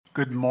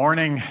Good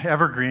morning,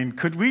 Evergreen.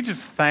 Could we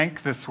just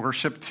thank this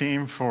worship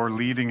team for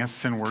leading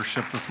us in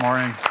worship this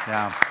morning?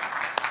 Yeah.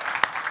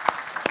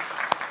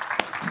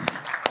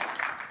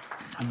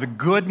 The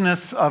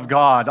goodness of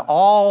God.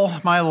 All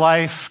my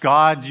life,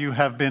 God, you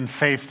have been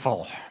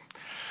faithful.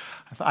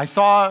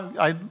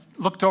 I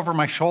looked over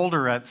my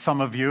shoulder at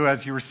some of you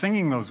as you were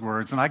singing those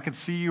words, and I could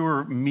see you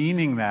were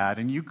meaning that,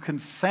 and you can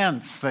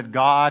sense that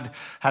God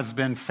has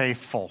been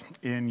faithful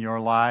in your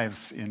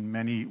lives in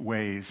many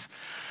ways.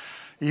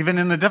 Even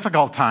in the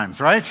difficult times,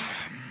 right?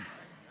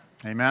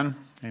 Amen?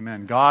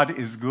 Amen. God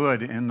is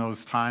good in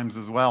those times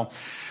as well.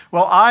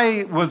 Well,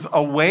 I was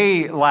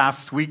away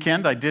last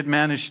weekend. I did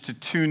manage to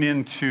tune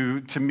into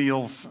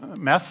Tamil's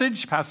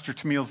message, Pastor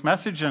Tamil's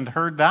message, and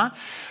heard that.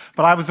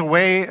 But I was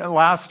away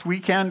last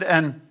weekend,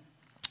 and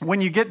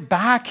when you get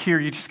back here,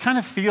 you just kind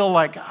of feel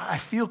like, I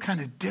feel kind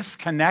of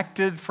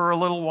disconnected for a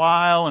little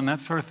while and that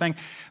sort of thing.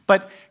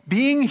 But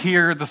being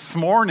here this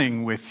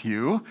morning with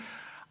you,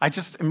 I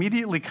just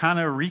immediately kind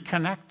of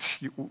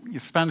reconnect. You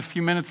spend a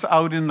few minutes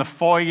out in the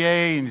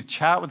foyer and you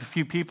chat with a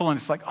few people, and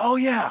it's like, oh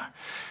yeah,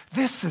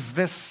 this is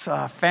this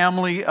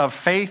family of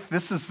faith.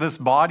 This is this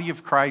body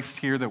of Christ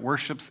here that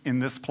worships in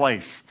this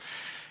place.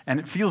 And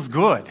it feels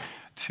good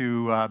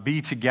to be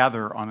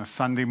together on a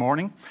Sunday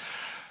morning.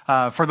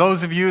 For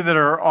those of you that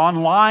are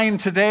online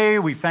today,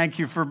 we thank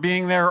you for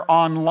being there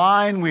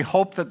online. We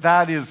hope that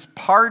that is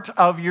part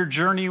of your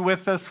journey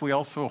with us. We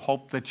also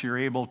hope that you're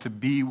able to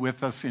be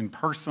with us in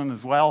person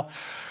as well.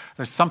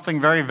 There's something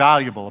very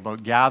valuable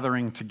about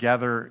gathering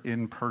together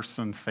in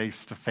person,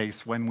 face to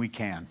face, when we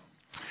can.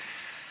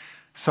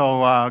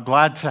 So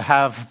glad to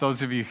have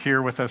those of you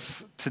here with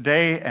us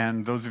today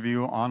and those of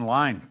you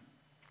online.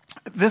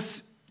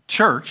 This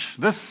church,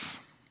 this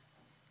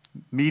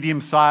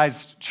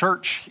medium-sized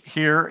church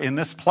here in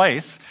this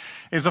place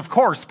is, of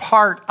course,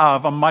 part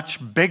of a much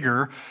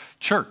bigger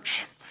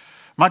church.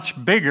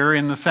 Much bigger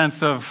in the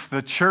sense of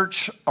the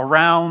church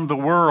around the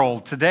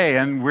world today.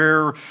 And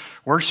we're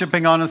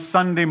worshiping on a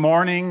Sunday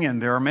morning,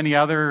 and there are many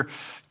other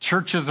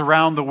churches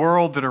around the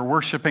world that are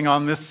worshiping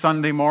on this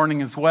Sunday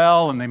morning as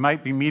well, and they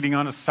might be meeting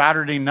on a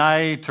Saturday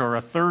night or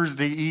a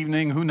Thursday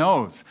evening, who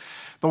knows.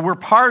 But we're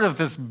part of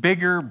this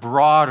bigger,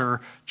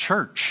 broader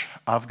church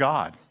of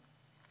God.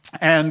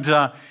 And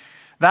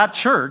that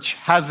church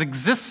has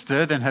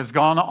existed and has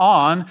gone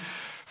on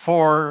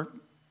for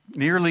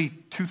nearly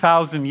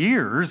 2,000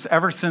 years,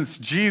 ever since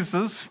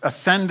Jesus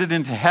ascended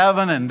into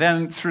heaven, and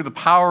then through the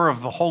power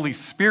of the Holy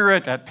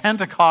Spirit at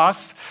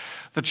Pentecost,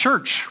 the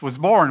church was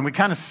born. We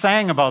kind of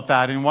sang about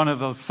that in one of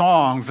those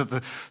songs,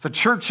 that the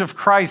church of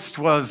Christ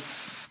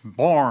was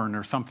born,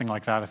 or something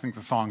like that, I think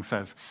the song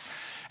says.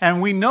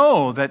 And we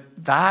know that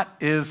that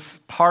is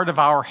part of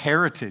our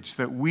heritage,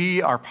 that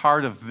we are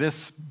part of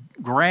this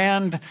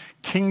grand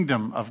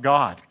kingdom of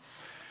God.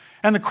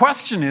 And the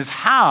question is,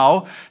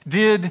 how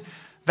did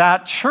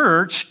that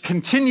church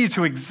continue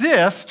to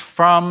exist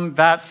from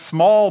that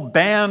small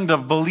band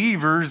of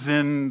believers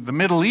in the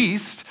Middle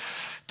East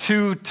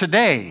to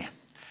today?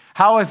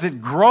 How has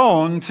it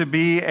grown to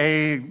be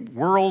a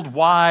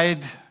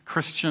worldwide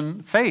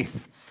Christian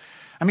faith?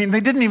 I mean,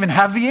 they didn't even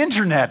have the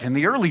internet in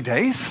the early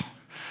days.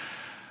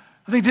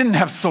 They didn't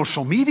have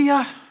social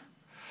media.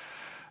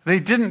 They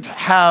didn't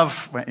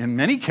have, in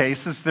many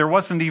cases, there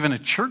wasn't even a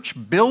church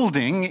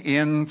building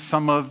in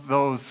some of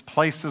those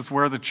places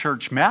where the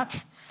church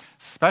met,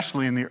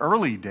 especially in the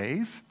early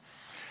days.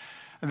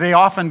 They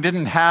often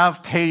didn't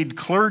have paid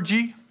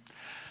clergy.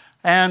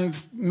 And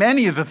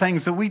many of the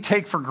things that we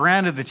take for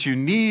granted that you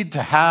need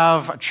to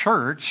have a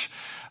church,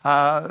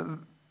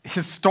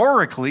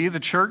 historically, the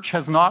church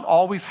has not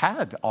always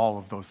had all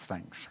of those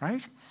things,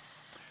 right?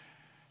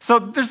 So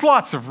there's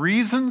lots of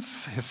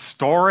reasons,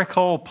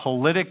 historical,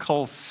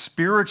 political,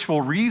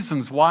 spiritual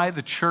reasons why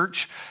the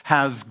church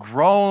has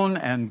grown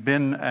and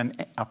been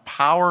a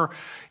power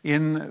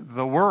in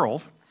the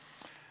world.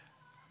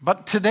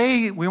 But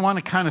today we want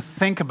to kind of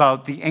think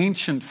about the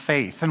ancient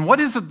faith. And what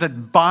is it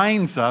that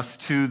binds us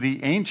to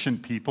the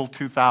ancient people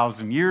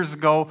 2,000 years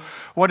ago?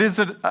 What is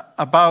it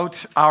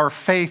about our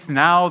faith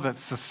now that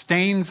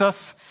sustains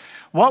us?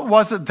 What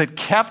was it that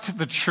kept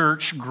the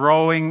church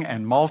growing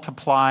and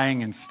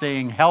multiplying and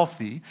staying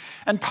healthy?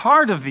 And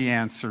part of the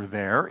answer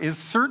there is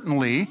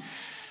certainly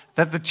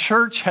that the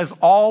church has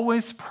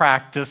always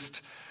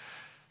practiced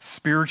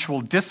spiritual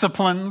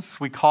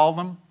disciplines, we call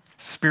them,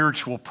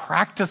 spiritual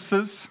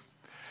practices,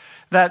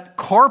 that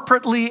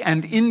corporately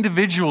and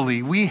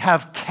individually we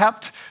have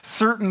kept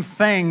certain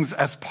things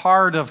as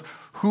part of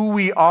who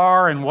we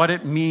are and what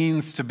it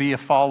means to be a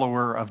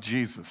follower of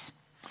Jesus.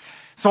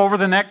 So over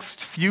the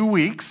next few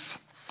weeks,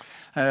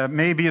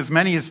 maybe as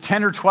many as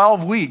 10 or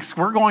 12 weeks,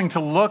 we're going to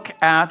look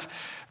at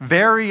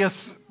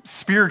various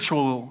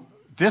spiritual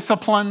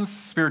disciplines,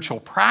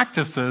 spiritual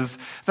practices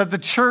that the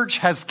church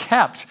has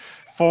kept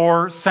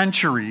for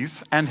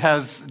centuries and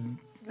has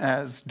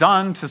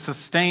done to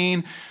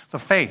sustain the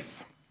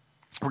faith.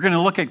 We're going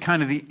to look at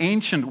kind of the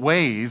ancient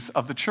ways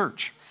of the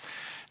church.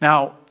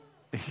 Now,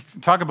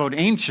 talk about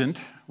ancient,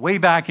 way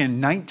back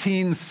in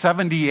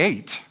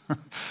 1978,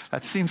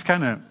 That seems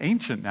kind of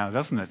ancient now,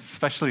 doesn't it?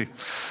 Especially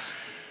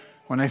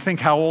when I think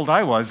how old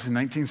I was in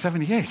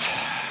 1978.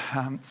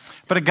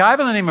 But a guy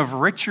by the name of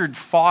Richard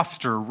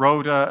Foster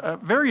wrote a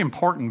very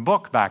important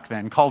book back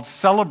then called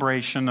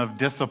Celebration of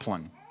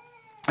Discipline.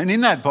 And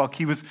in that book,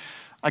 he was,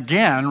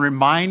 again,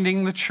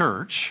 reminding the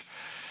church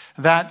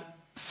that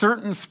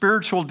certain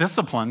spiritual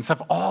disciplines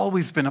have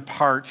always been a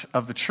part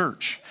of the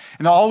church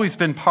and always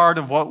been part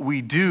of what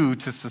we do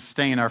to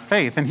sustain our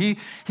faith. And he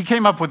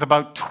came up with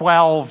about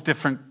 12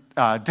 different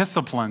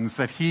disciplines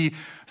that he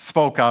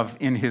spoke of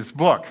in his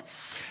book.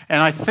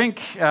 And I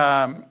think,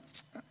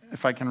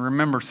 if I can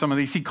remember some of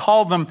these, he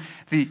called them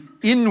the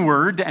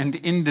inward and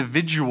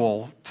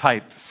individual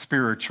type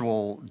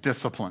spiritual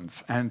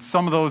disciplines. And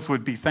some of those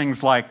would be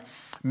things like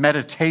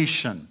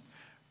meditation,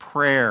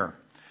 prayer,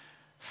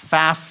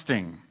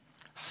 fasting,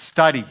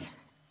 study.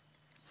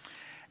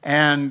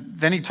 And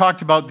then he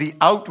talked about the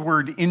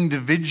outward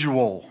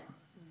individual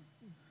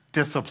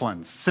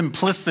disciplines: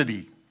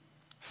 simplicity,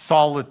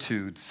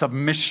 solitude,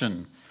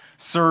 submission,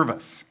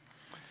 service.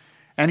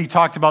 And he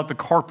talked about the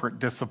corporate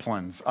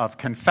disciplines of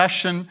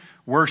confession,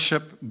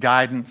 worship,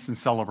 guidance, and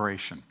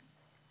celebration.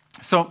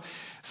 So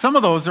some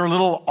of those are a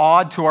little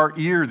odd to our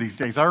ear these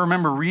days. I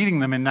remember reading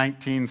them in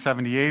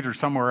 1978 or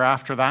somewhere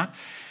after that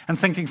and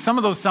thinking some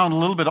of those sound a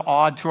little bit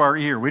odd to our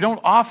ear. We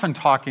don't often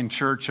talk in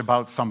church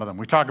about some of them.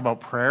 We talk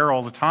about prayer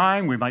all the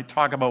time. We might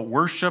talk about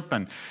worship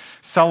and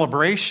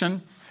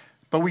celebration.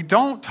 But we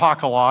don't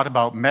talk a lot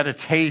about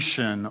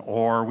meditation,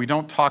 or we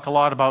don't talk a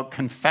lot about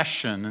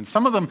confession. And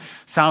some of them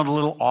sound a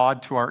little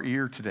odd to our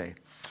ear today.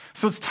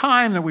 So it's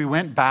time that we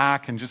went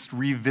back and just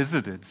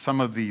revisited some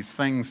of these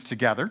things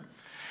together.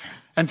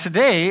 And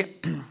today,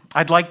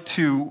 I'd like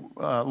to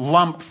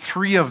lump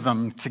three of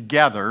them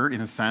together,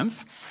 in a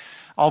sense.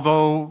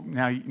 Although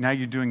now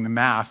you're doing the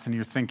math and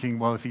you're thinking,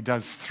 well, if he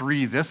does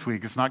three this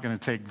week, it's not going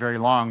to take very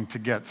long to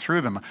get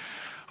through them.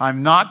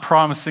 I'm not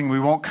promising we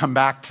won't come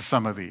back to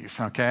some of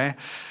these, okay?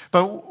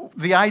 But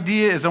the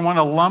idea is I want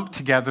to lump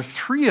together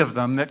three of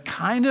them that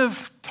kind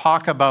of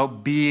talk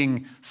about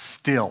being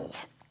still.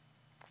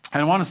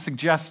 And I want to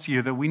suggest to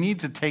you that we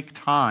need to take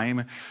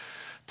time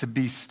to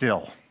be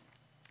still.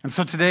 And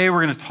so today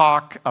we're going to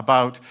talk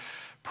about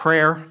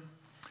prayer,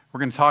 we're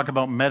going to talk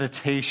about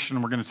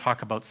meditation, we're going to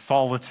talk about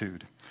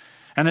solitude.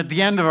 And at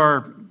the end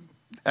of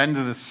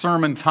the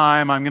sermon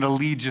time, I'm going to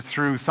lead you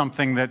through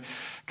something that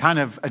kind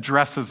of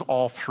addresses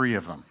all three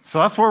of them. So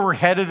that's where we're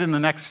headed in the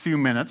next few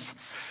minutes.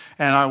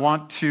 And I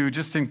want to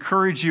just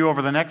encourage you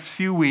over the next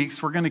few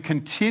weeks, we're going to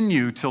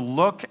continue to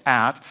look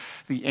at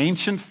the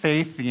ancient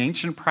faith, the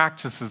ancient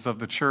practices of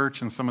the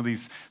church, and some of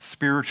these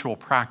spiritual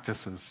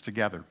practices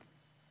together.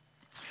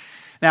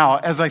 Now,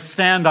 as I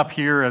stand up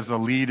here as a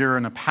leader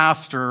and a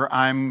pastor,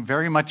 I'm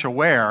very much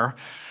aware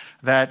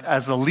that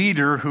as a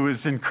leader who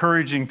is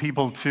encouraging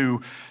people to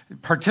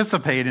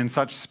participate in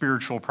such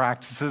spiritual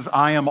practices,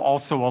 I am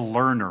also a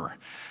learner.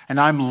 And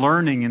I'm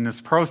learning in this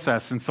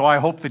process, and so I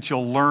hope that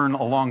you'll learn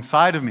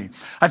alongside of me.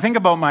 I think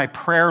about my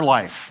prayer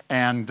life,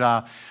 and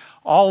a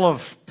lot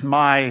of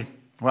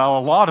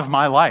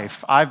my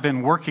life, I've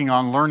been working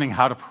on learning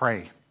how to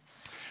pray.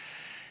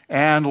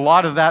 And a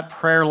lot of that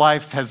prayer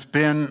life has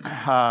been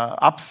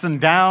ups and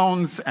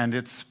downs, and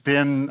it's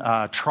been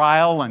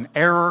trial and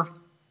error.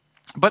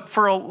 But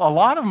for a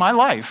lot of my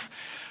life,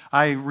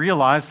 I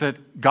realized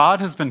that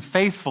God has been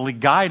faithfully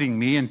guiding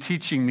me and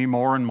teaching me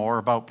more and more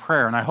about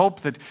prayer. And I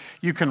hope that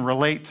you can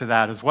relate to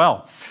that as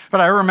well.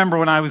 But I remember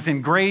when I was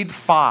in grade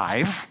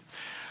 5,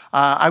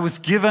 I was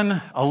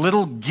given a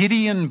little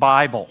Gideon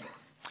Bible.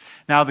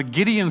 Now, the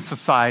Gideon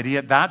Society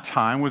at that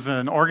time was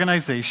an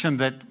organization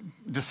that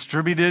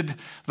distributed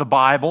the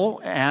Bible.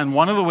 And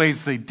one of the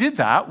ways they did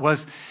that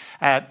was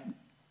at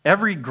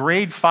every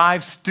grade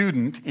 5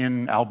 student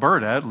in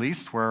Alberta, at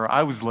least where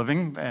I was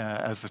living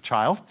as a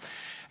child,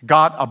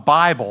 got a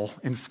Bible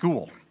in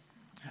school.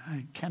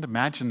 I can't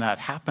imagine that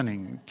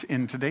happening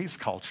in today's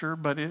culture,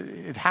 but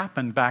it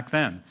happened back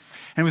then.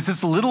 And it was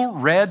this little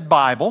red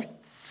Bible,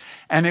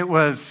 and it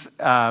was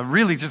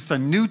really just a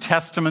New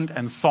Testament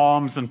and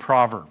Psalms and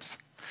Proverbs.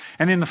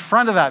 And in the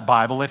front of that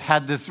Bible, it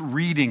had this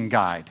reading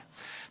guide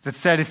that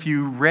said if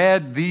you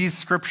read these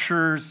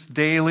scriptures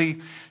daily,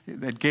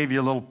 that gave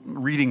you a little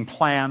reading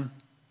plan,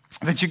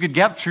 that you could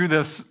get through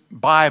this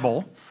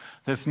Bible,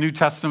 this New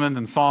Testament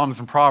and Psalms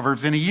and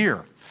Proverbs in a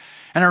year.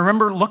 And I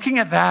remember looking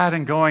at that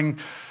and going,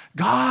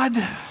 God,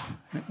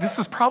 this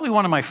was probably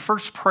one of my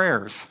first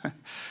prayers.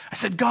 I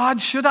said,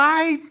 God, should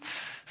I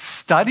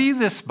study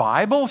this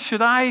Bible?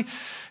 Should I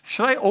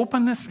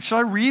open this? Should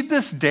I read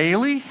this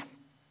daily?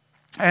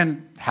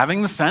 And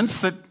having the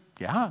sense that,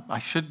 yeah, I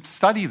should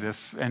study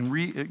this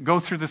and go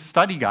through this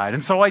study guide.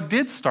 And so I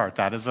did start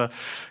that as a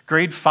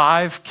grade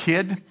 5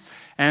 kid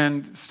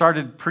and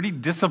started pretty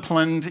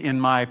disciplined in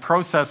my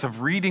process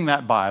of reading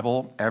that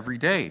Bible every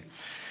day.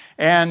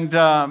 And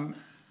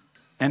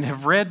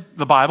have read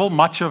the Bible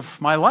much of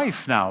my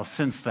life now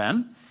since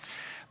then.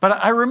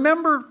 But I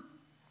remember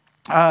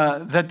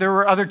that there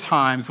were other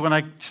times when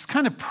I just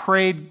kind of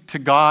prayed to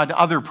God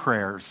other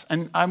prayers.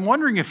 And I'm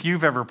wondering if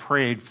you've ever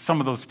prayed some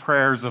of those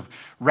prayers of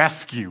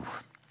rescue.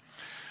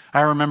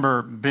 I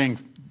remember being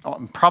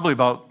probably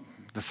about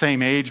the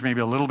same age,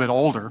 maybe a little bit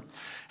older,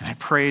 and I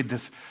prayed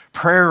this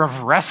prayer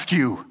of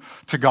rescue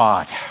to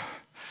God.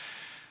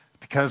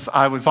 Because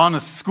I was on a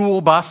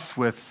school bus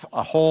with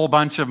a whole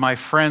bunch of my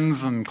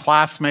friends and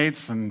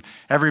classmates and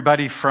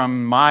everybody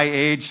from my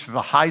age to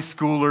the high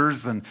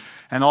schoolers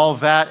and all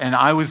of that, and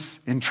I was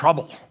in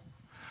trouble.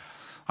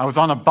 I was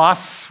on a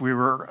bus. We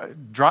were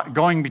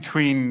going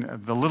between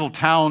the little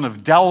town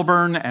of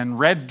Delburn and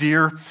Red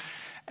Deer,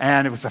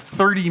 and it was a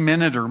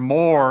 30-minute or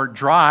more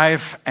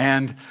drive,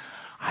 and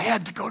I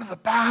had to go to the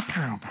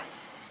bathroom.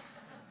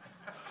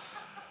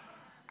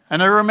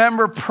 And I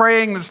remember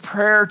praying this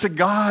prayer to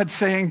God,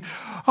 saying,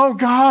 "Oh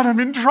God, I'm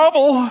in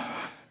trouble."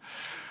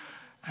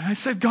 And I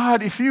said,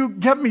 "God, if you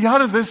get me out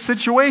of this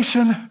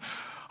situation,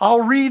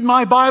 I'll read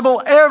my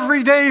Bible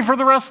every day for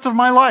the rest of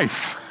my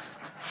life."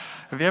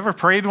 Have you ever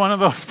prayed one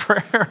of those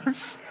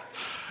prayers?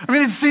 I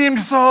mean, it seemed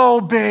so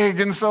big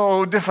and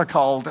so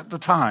difficult at the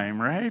time,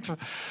 right?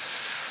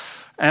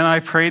 And I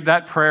prayed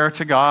that prayer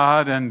to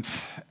God, and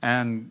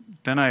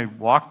then I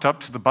walked up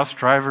to the bus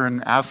driver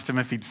and asked him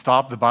if he'd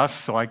stop the bus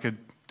so I could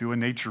do a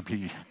nature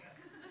pee.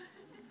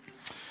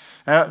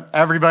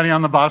 Everybody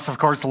on the bus, of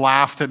course,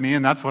 laughed at me,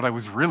 and that's what I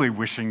was really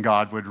wishing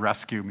God would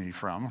rescue me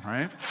from,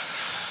 right?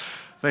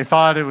 They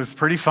thought it was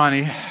pretty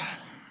funny.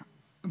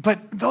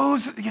 But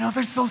those,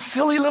 there's those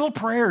silly little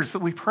prayers that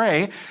we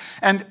pray,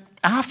 and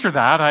after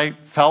that, I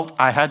felt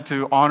I had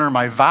to honor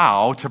my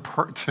vow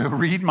to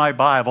read my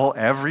Bible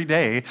every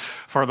day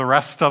for the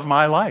rest of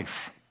my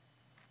life.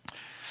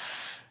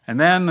 And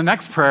then the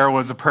next prayer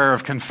was a prayer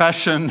of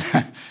confession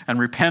and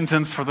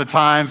repentance for the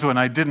times when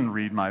I didn't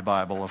read my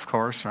Bible, of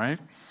course, right?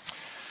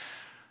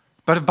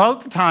 But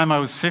about the time I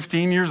was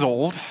 15 years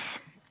old,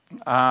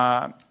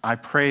 I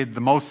prayed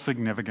the most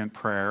significant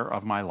prayer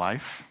of my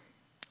life.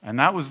 And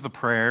that was the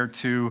prayer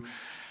to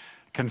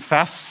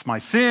confess my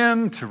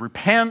sin, to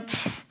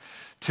repent,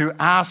 to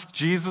ask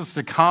Jesus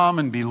to come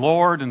and be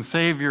Lord and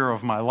Savior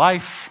of my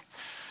life,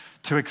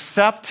 to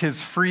accept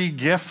his free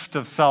gift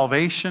of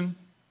salvation.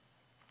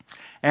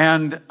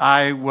 And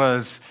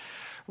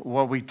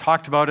what we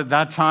talked about at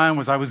that time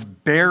was I was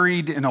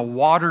buried in a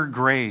water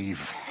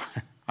grave.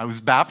 I was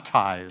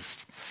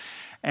baptized,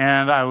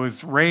 and I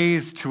was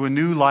raised to a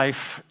new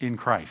life in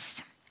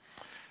Christ,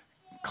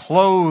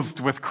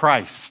 clothed with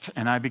Christ,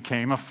 and I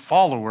became a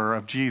follower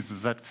of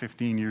Jesus at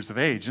 15 years of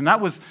age. And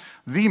that was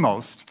the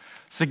most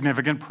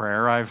significant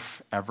prayer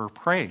I've ever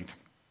prayed.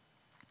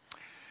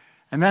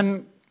 And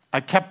then I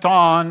kept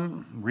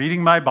on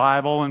reading my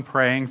Bible and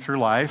praying through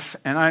life,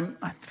 and I'm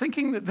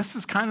thinking that this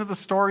is kind of the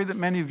story that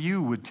many of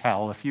you would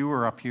tell if you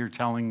were up here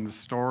telling the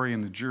story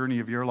and the journey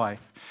of your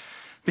life.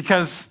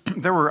 Because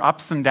there were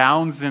ups and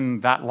downs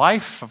in that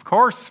life, of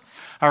course.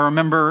 I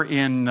remember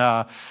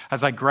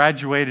as I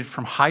graduated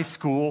from high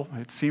school,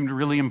 it seemed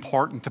really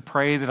important to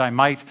pray that I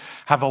might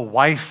have a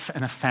wife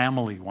and a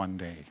family one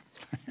day.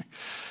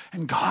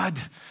 And God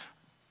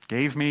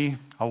gave me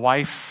a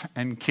wife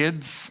and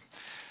kids.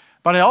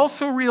 But I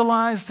also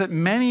realized that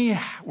many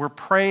were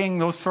praying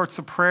those sorts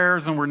of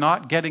prayers and were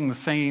not getting the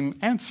same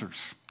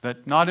answers.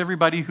 That not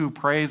everybody who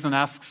prays and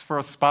asks for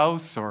a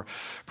spouse or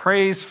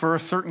prays for a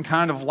certain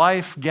kind of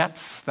life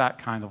gets that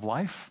kind of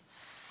life.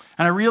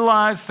 And I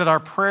realized that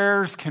our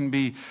prayers can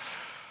be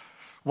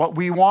what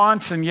we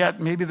want, and yet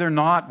maybe they're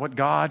not what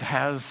God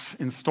has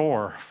in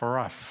store for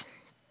us.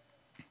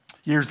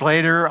 Years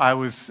later, I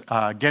was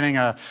getting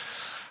a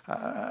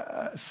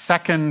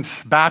second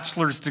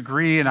bachelor's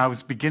degree, and I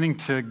was beginning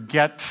to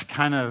get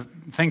kind of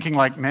thinking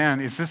like, man,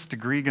 is this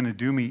degree going to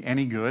do me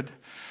any good?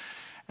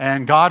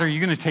 And God, are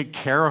you going to take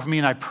care of me?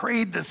 And I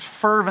prayed this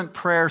fervent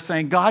prayer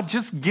saying, God,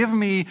 just give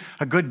me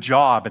a good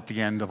job at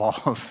the end of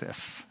all of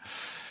this.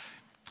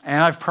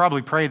 And I've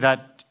probably prayed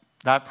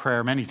that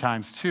prayer many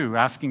times too,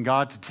 asking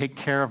God to take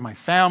care of my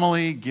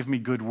family, give me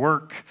good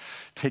work,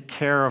 take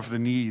care of the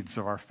needs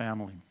of our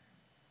family.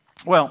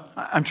 Well,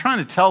 I'm trying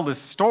to tell this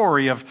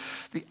story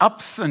of the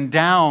ups and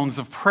downs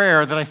of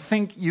prayer that I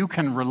think you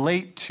can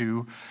relate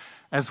to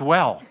as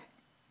well.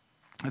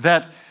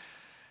 That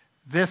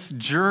this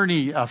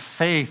journey of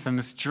faith and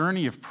this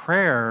journey of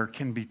prayer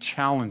can be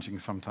challenging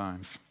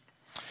sometimes.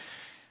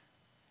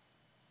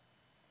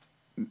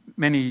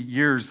 Many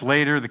years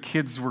later, the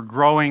kids were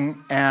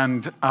growing,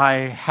 and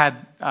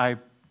I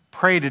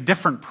prayed a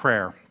different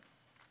prayer.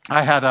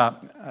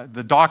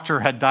 The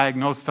doctor had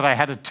diagnosed that I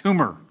had a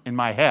tumor in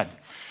my head.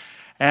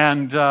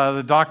 And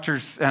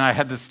I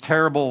had this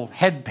terrible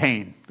head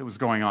pain that was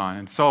going on.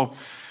 And so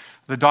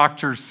the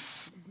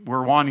doctors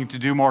were wanting to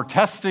do more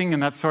testing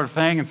and that sort of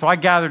thing. And so I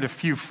gathered a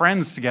few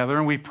friends together,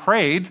 and we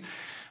prayed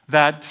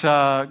that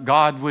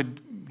God would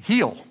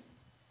heal.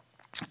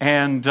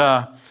 And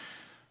a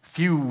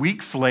few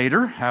weeks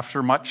later,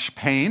 after much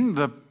pain,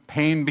 the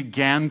pain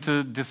began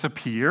to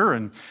disappear.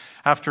 And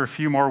after a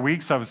few more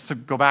weeks, I was to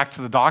go back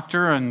to the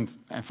doctor and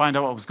find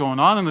out what was going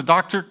on. And the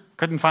doctor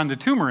couldn't find the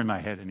tumor in my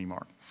head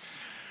anymore.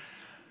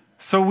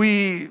 So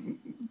we,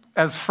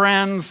 as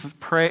friends,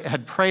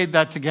 had prayed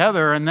that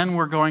together, and then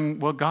we're going,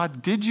 well,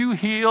 God, did you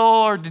heal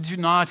or did you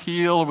not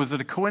heal? Or was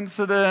it a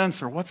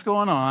coincidence or what's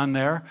going on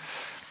there?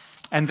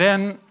 And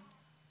then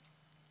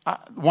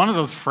one of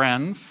those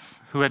friends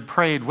who had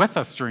prayed with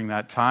us during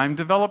that time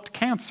developed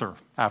cancer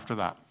after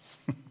that.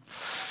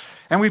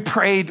 And we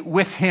prayed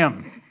with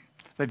him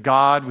that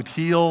God would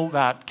heal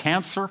that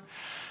cancer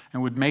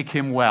and would make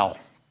him well.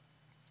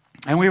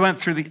 And we went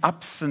through the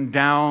ups and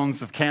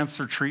downs of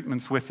cancer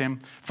treatments with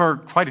him for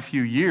quite a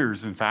few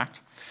years, in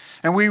fact.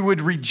 And we would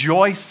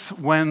rejoice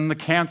when the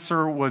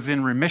cancer was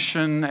in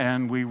remission,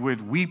 and we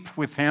would weep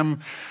with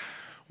him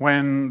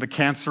when the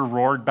cancer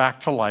roared back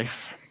to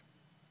life.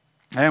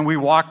 And we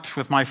walked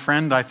with my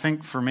friend, I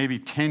think, for maybe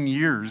 10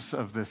 years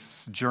of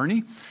this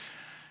journey.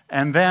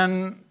 And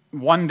then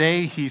one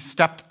day he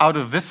stepped out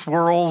of this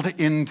world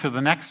into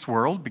the next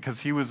world because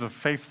he was a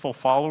faithful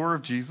follower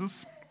of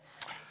Jesus.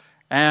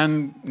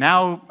 And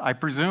now, I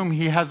presume,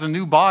 he has a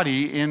new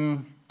body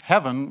in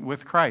heaven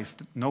with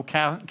Christ. No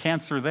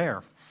cancer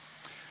there.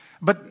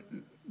 But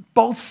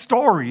both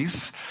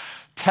stories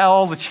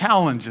tell the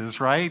challenges,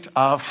 right,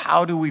 of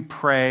how do we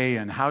pray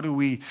and how do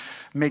we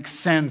make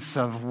sense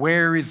of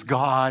where is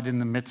God in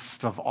the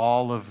midst of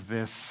all of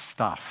this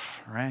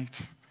stuff, right?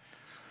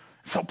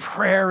 So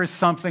prayer is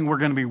something we're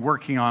going to be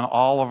working on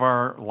all of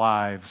our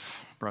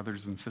lives,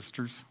 brothers and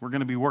sisters. We're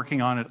going to be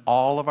working on it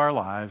all of our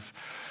lives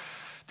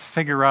to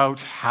figure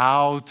out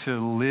how to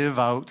live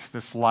out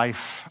this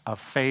life of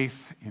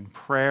faith in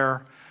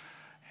prayer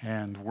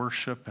and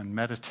worship and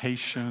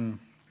meditation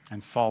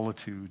and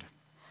solitude.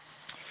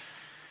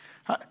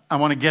 I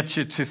want to get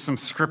you to some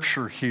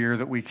scripture here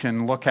that we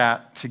can look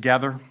at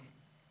together.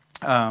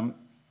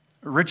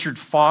 Richard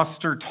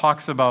Foster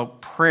talks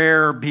about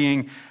prayer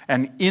being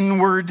an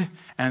inward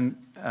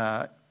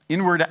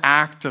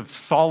act of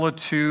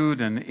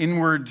solitude, an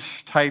inward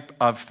type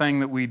of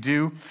thing that we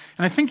do.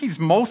 And I think he's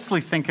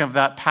mostly thinking of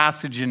that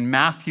passage in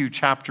Matthew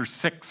chapter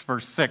 6,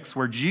 verse 6,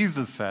 where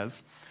Jesus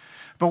says,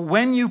 "But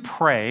when you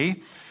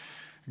pray,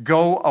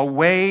 go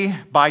away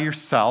by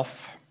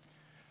yourself,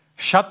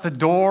 shut the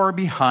door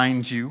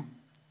behind you,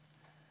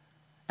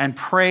 and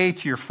pray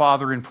to your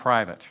Father in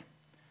private.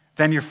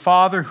 Then your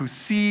Father who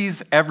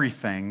sees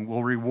everything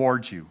will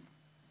reward you."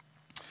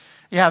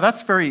 Yeah,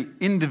 that's very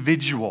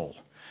individual,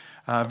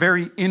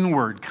 very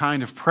inward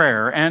kind of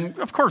prayer. And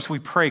of course, we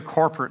pray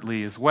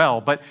corporately as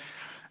well. But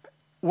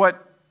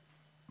what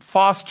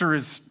Foster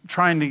is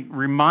trying to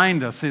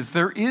remind us is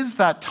there is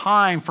that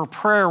time for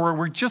prayer where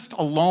we're just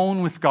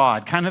alone with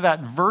God, kind of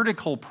that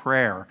vertical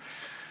prayer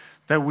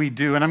that we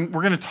do. And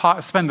we're going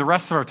to spend the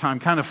rest of our time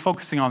kind of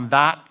focusing on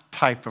that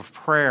type of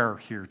prayer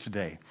here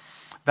today,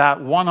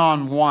 that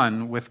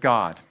one-on-one with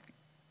God.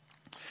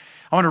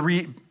 I want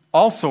to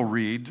also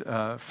read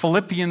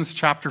Philippians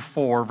chapter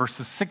 4,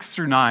 verses 6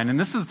 through 9. And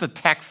this is the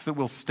text that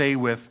we'll stay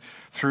with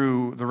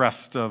through the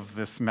rest of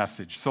this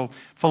message. So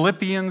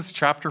Philippians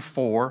chapter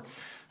 4,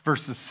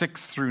 verses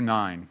 6 through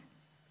 9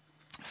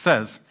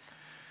 says,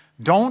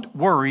 "Don't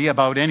worry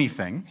about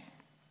anything.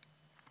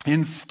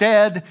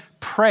 Instead,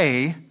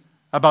 pray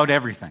about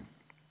everything.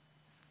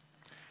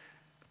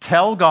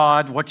 Tell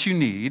God what you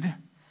need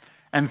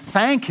and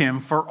thank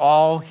Him for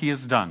all He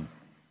has done.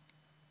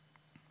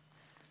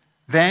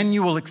 Then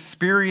you will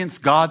experience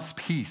God's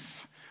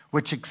peace,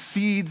 which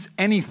exceeds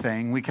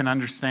anything we can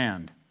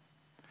understand.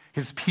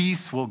 His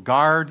peace will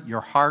guard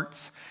your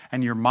hearts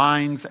and your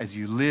minds as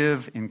you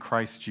live in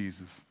Christ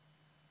Jesus.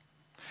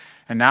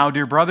 And now,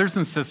 dear brothers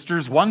and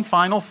sisters, one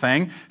final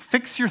thing.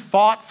 Fix your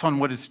thoughts on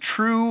what is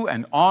true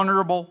and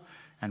honorable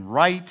and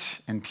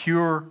right and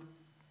pure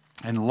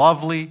and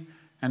lovely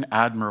and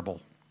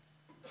admirable.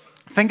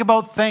 Think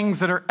about things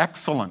that are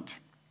excellent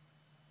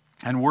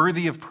and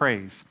worthy of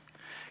praise.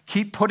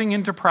 Keep putting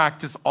into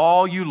practice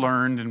all you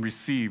learned and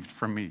received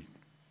from me.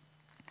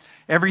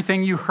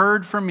 Everything you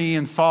heard from me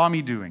and saw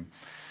me doing.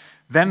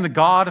 Then the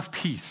God of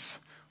peace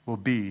will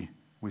be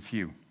with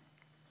you."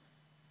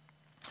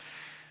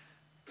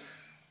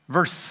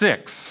 Verse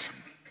 6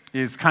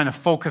 is kind of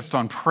focused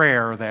on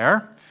prayer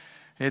there.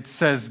 It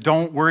says,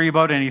 don't worry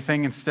about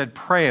anything, instead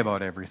pray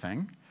about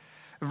everything.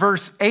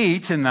 Verse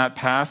 8 in that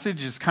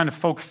passage is kind of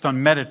focused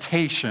on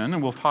meditation,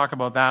 and we'll talk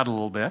about that a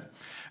little bit.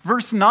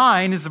 Verse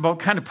 9 is about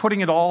kind of putting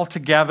it all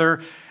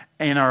together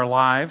in our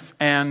lives,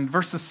 and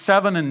verses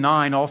 7 and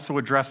 9 also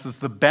addresses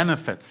the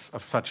benefits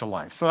of such a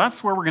life. So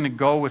that's where we're going to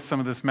go with some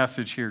of this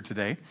message here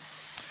today.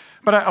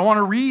 But I want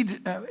to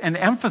read and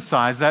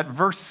emphasize that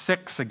verse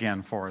 6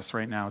 again for us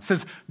right now. It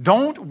says,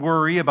 don't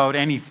worry about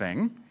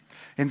anything.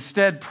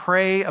 Instead,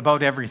 pray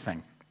about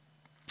everything.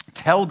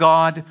 Tell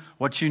God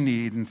what you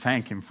need and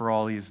thank Him for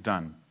all He has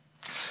done.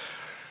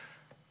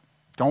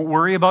 Don't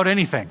worry about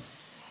anything.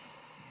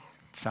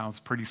 Sounds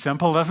pretty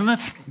simple, doesn't it?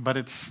 But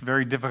it's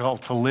very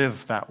difficult to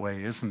live that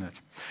way, isn't it?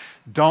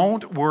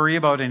 Don't worry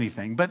about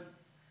anything. But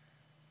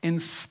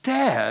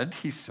instead,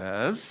 he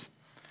says,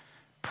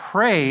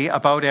 pray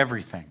about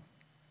everything.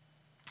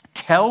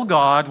 Tell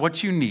God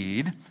what you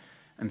need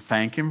and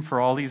thank Him for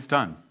all He's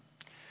done.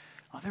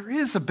 Well, there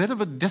is a bit of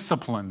a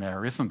discipline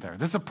there, isn't there?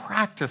 There's a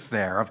practice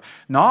there of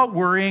not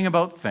worrying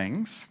about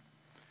things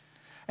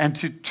and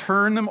to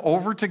turn them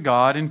over to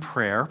God in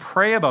prayer,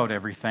 pray about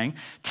everything,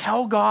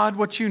 tell God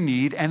what you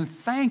need, and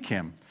thank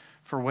Him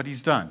for what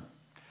He's done.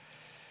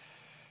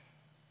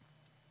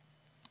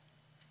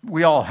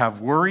 We all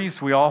have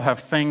worries. We all have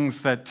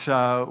things that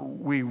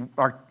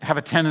have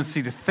a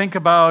tendency to think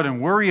about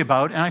and worry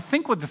about. And I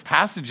think what this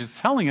passage is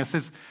telling us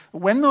is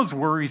when those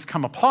worries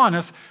come upon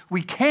us,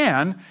 we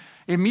can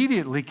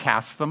immediately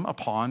cast them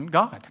upon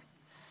God.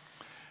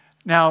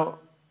 Now,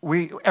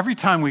 every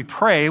time we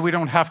pray, we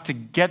don't have to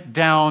get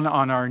down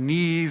on our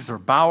knees or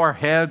bow our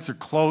heads or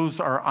close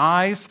our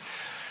eyes.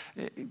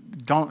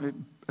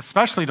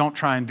 Especially don't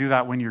try and do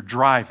that when you're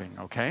driving,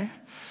 okay?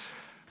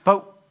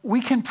 But we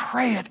can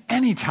pray at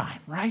any time,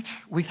 right?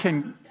 We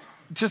can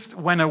just,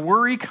 when a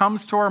worry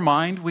comes to our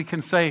mind, we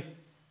can say,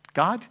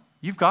 God,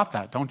 you've got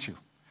that, don't you?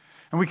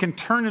 And we can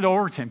turn it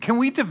over to Him. Can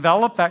we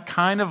develop that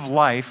kind of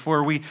life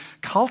where we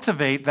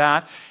cultivate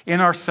that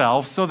in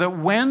ourselves so that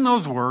when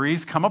those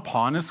worries come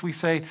upon us, we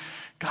say,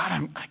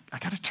 God, I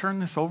got to turn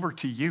this over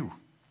to you.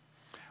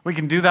 We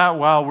can do that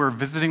while we're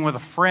visiting with a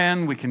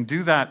friend. We can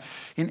do that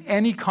in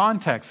any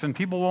context, and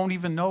people won't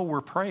even know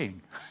we're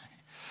praying.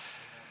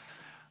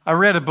 I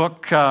read a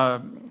book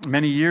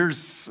many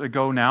years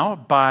ago now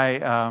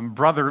by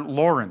Brother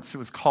Lawrence. It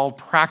was called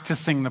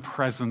Practicing the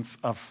Presence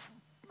of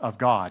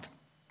God.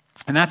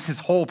 And that's his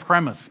whole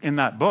premise in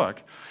that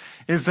book,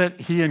 is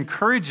that he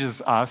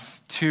encourages us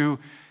to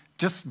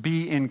just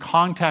be in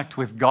contact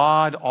with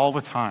God all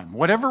the time.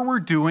 Whatever we're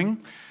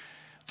doing,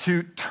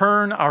 to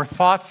turn our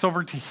thoughts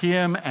over to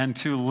Him and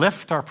to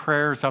lift our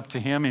prayers up to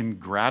Him in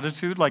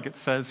gratitude, like it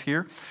says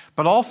here,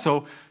 but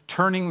also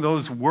turning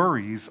those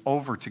worries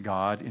over to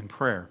God in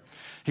prayer.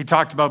 He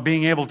talked about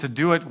being able to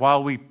do it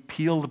while we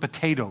peel the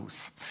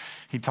potatoes.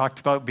 He talked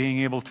about being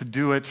able to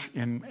do it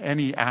in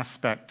any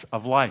aspect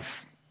of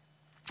life.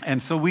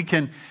 And so we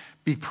can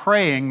be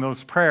praying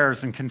those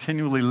prayers and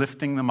continually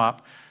lifting them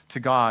up to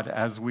God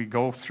as we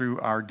go through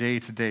our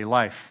day-to-day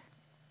life.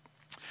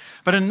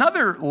 But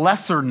another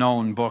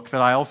lesser-known book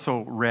that I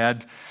also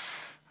read,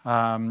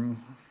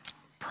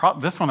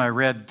 this one I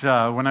read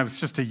when I was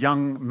just a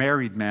young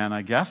married man,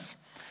 I guess.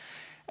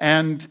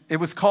 And it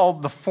was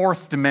called The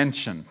Fourth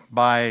Dimension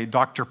by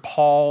Dr.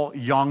 Paul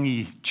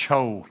Yonggi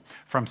Cho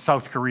from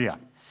South Korea.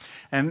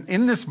 And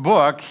in this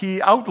book,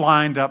 he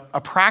outlined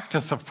a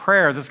practice of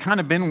prayer that's kind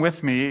of been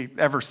with me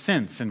ever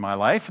since in my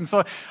life. And so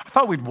I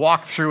thought we'd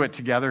walk through it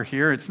together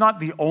here. It's not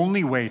the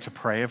only way to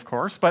pray, of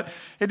course, but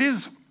it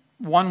is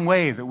one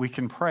way that we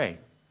can pray.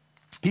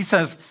 He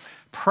says,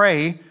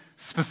 pray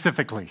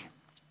specifically.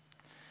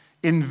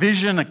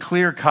 Envision a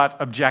clear-cut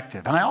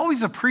objective. And I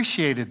always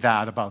appreciated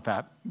that about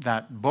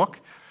that book,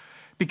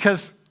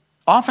 because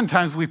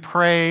oftentimes we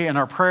pray and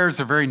our prayers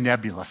are very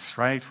nebulous,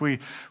 right? We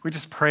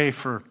just pray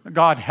for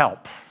God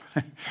help.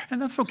 And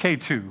that's okay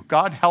too.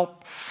 God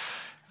help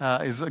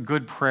is a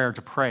good prayer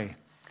to pray.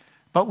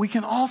 But we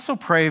can also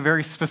pray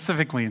very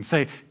specifically and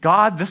say,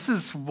 God, this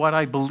is what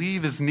I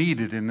believe is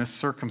needed in this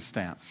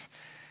circumstance.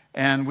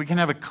 And we can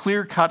have a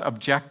clear-cut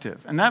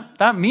objective. And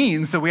that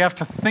means that we have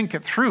to think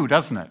it through,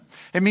 doesn't it?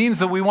 It means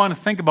that we want to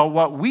think about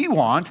what we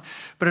want,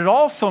 but it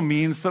also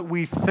means that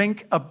we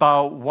think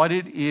about what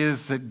it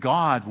is that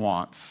God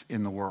wants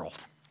in the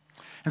world.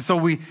 And so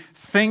we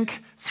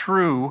think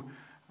through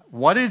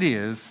what it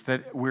is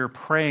that we're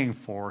praying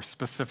for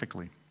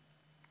specifically.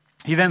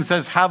 He then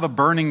says, have a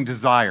burning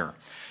desire.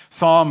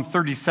 Psalm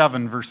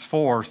 37, verse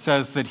 4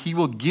 says that He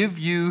will give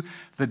you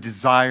the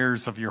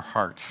desires of your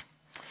heart.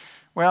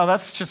 Well,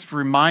 that's just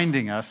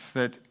reminding us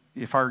that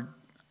if our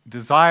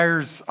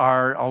desires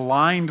are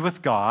aligned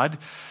with God,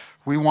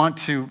 we want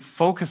to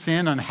focus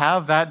in and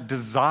have that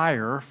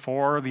desire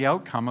for the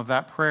outcome of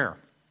that prayer.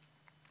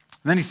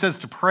 And then he says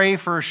to pray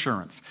for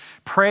assurance.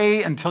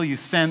 Pray until you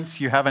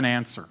sense you have an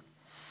answer.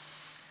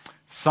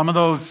 Some of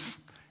those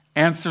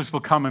answers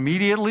will come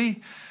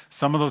immediately.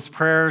 Some of those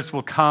prayers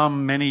will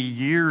come many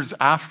years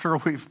after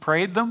we've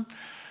prayed them.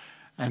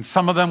 And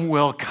some of them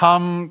will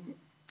come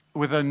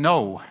with a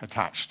no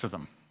attached to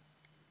them.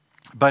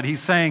 But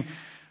he's saying,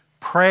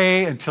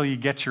 pray until you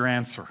get your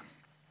answer.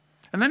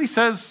 And then he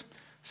says,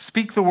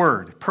 speak the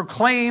word.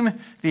 Proclaim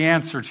the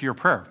answer to your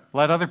prayer.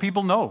 Let other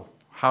people know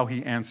how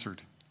He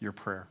answered your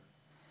prayer.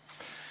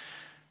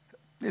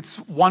 It's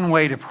one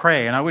way to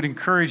pray, and I would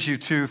encourage you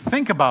to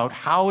think about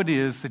how it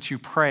is that you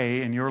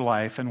pray in your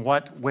life and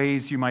what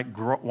ways you might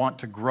want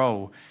to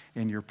grow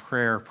in your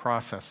prayer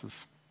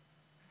processes.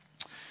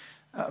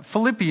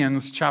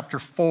 Philippians chapter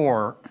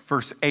 4,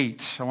 verse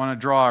 8. I want to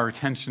draw our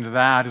attention to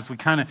that as we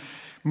kind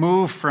of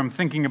move from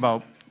thinking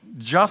about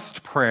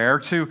just prayer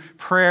to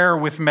prayer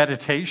with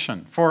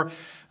meditation. For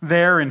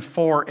there in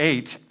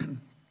 4:8,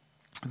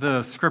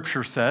 the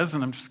scripture says,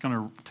 and I'm just going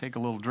to take a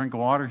little drink of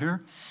water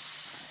here.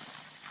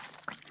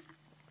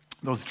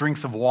 Those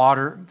drinks of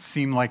water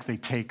seem like they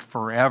take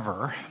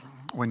forever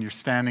when you're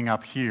standing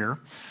up here.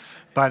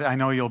 But I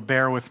know you'll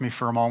bear with me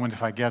for a moment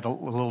if I get a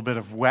little bit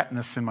of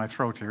wetness in my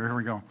throat here. Here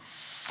we go.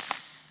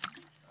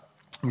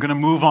 I'm going to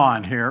move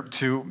on here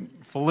to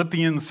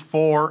Philippians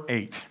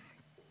 4:8.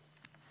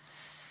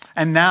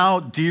 And now,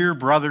 dear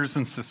brothers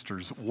and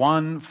sisters,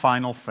 one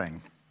final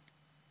thing.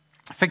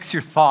 Fix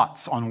your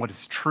thoughts on what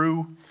is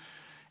true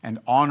and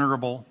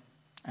honorable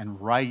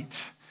and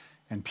right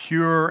and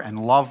pure and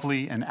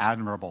lovely and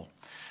admirable.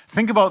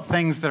 Think about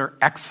things that are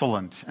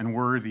excellent and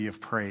worthy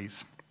of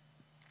praise.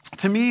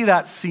 To me,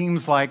 that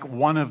seems like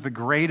one of the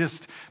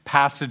greatest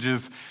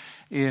passages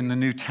in the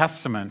New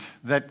Testament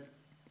that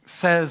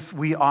says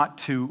we ought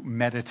to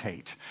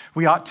meditate.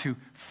 We ought to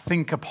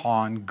think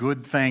upon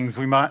good things.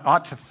 We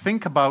ought to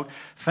think about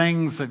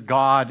things that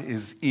God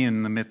is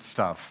in the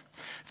midst of.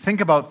 Think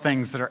about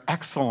things that are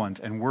excellent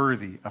and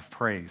worthy of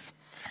praise.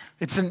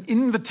 It's an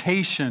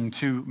invitation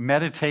to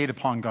meditate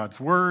upon God's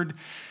word.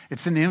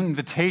 It's an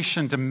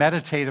invitation to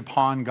meditate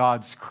upon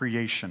God's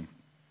creation.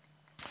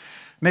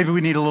 Maybe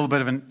we need a little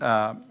bit of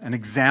an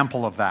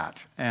example of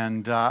that.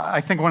 And I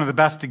think one of the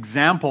best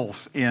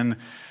examples in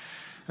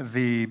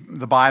the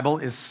Bible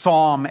is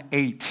Psalm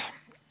 8.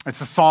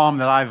 It's a psalm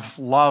that I've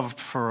loved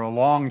for a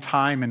long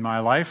time in my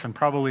life, and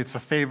probably it's a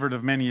favorite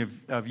of many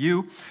of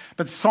you.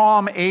 But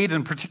Psalm 8,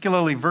 and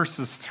particularly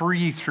verses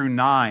 3 through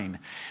 9,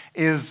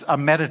 is a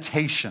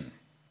meditation.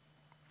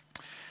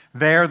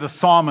 There, the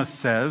psalmist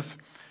says,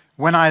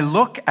 "When I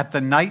look at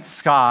the night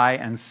sky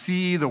and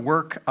see the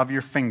work of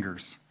your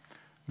fingers,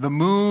 the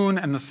moon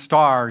and the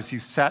stars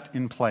you set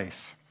in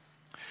place,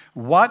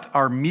 what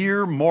are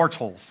mere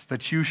mortals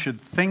that you should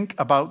think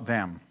about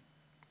them?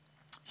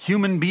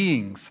 Human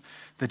beings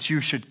that you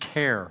should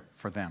care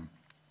for them.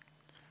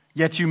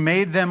 Yet you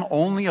made them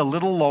only a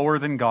little lower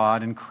than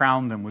God and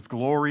crowned them with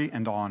glory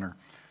and honor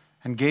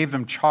and gave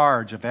them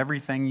charge of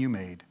everything you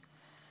made,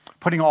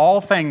 putting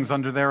all things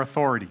under their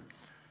authority,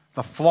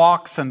 the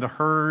flocks and the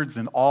herds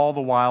and all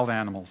the wild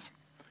animals,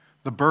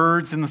 the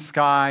birds in the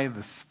sky,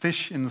 the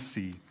fish in the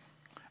sea,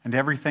 and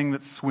everything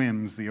that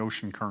swims the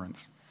ocean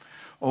currents.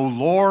 O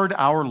Lord,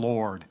 our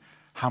Lord,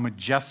 how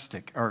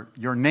majestic, or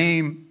your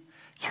name,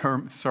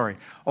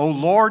 O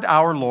Lord,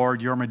 our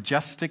Lord, your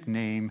majestic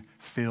name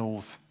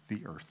fills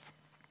the earth."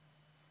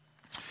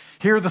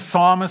 Here the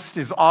psalmist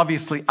is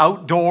obviously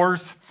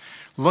outdoors,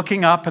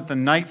 looking up at the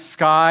night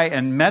sky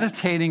and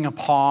meditating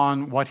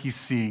upon what he's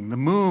seeing, the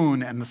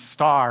moon and the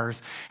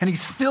stars. And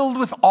he's filled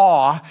with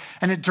awe,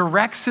 and it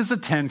directs his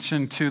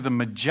attention to the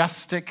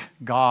majestic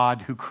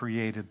God who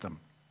created them.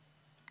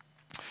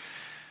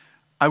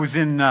 I was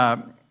in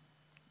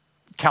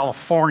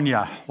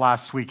California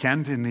last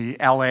weekend in the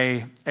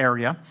LA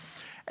area,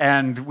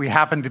 and we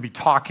happened to be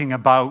talking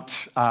about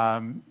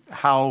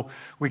how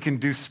we can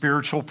do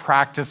spiritual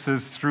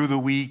practices through the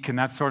week and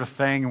that sort of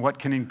thing, and what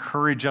can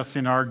encourage us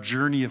in our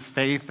journey of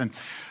faith. And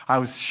I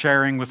was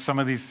sharing with some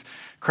of these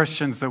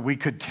Christians that we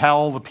could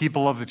tell the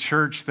people of the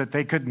church that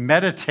they could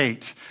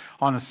meditate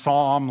on a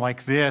psalm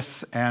like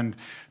this and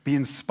be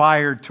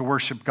inspired to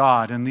worship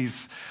God. And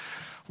these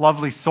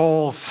lovely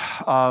souls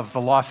of the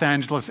Los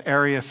Angeles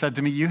area said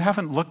to me, "You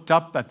haven't looked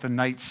up at the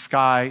night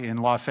sky in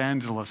Los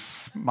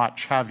Angeles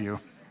much, have you?"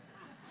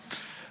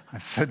 I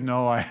said,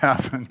 "No, I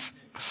haven't."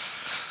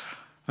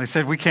 They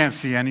said, "We can't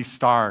see any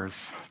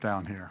stars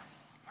down here."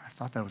 I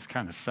thought that was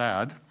kind of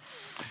sad.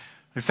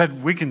 They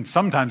said, "We can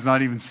sometimes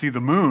not even see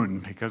the moon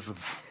because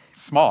of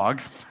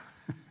smog."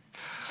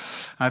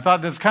 I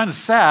thought that's kind of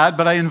sad,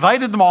 but I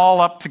invited them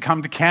all up to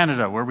come to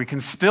Canada, where we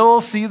can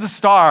still see the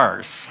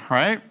stars,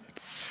 right?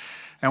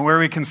 And where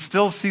we can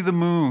still see the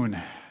moon,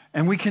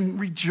 and we can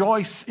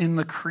rejoice in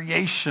the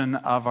creation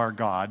of our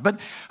God. But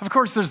of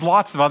course, there's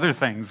lots of other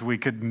things we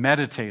could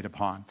meditate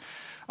upon.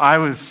 I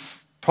was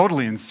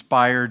totally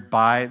inspired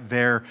by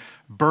their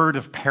bird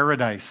of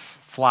paradise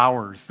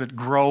flowers that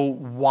grow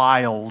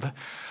wild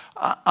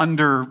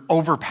under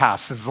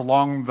overpasses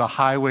along the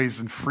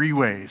highways and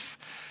freeways.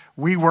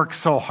 We work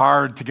so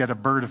hard to get a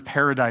bird of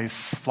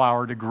paradise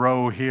flower to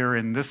grow here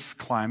in this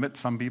climate.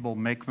 Some people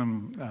make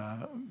them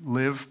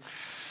live.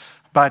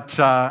 But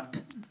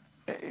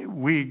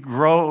they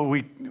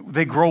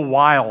grow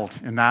wild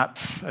in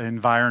that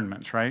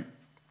environment, right?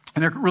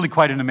 And they're really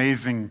quite an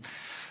amazing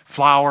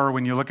flower.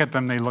 When you look at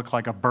them, they look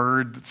like a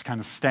bird that's kind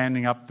of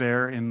standing up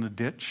there in the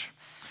ditch.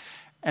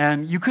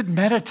 And you could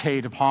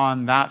meditate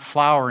upon that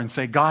flower and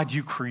say, "God,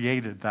 you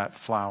created that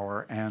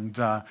flower, and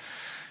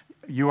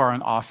you are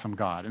an awesome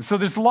God." And so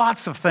there's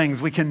lots of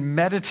things we can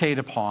meditate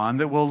upon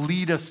that will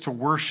lead us to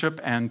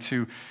worship and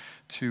to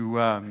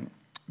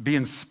be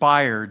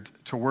inspired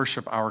to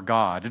worship our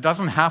God. It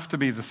doesn't have to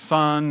be the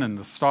sun and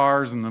the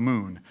stars and the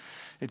moon.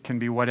 It can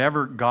be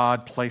whatever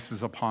God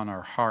places upon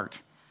our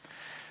heart.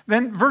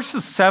 Then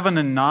verses 7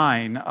 and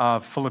 9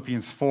 of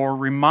Philippians 4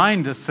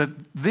 remind us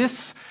that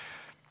this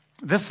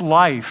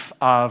life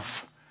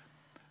of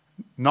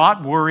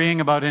not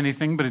worrying about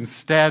anything, but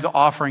instead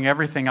offering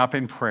everything up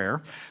in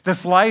prayer,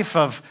 this life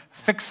of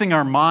fixing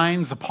our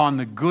minds upon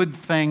the good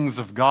things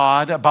of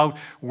God, about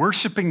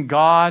worshiping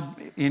God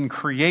in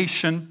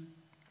creation,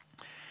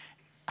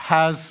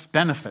 has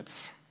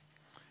benefits.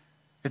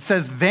 It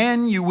says,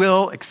 "Then you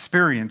will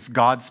experience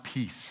God's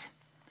peace,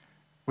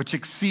 which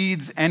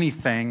exceeds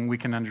anything we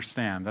can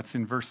understand." That's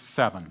in verse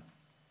 7.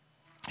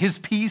 His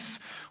peace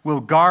will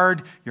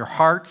guard your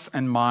hearts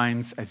and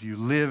minds as you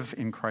live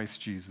in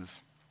Christ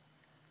Jesus.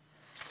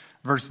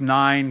 Verse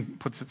 9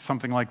 puts it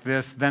something like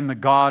this: then the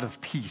God of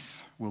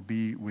peace will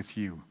be with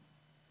you.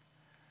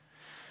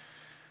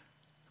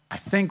 I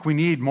think we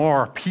need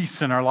more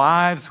peace in our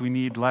lives. We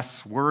need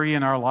less worry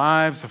in our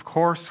lives. Of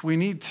course,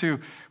 we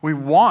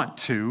want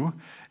to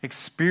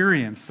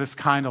experience this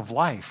kind of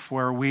life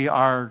where we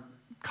are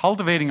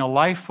cultivating a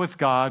life with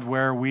God,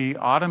 where we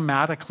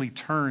automatically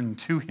turn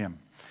to Him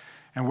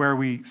and where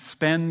we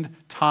spend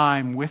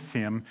time with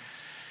Him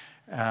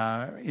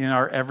in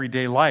our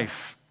everyday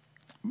life.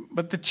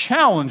 But the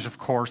challenge, of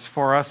course,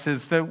 for us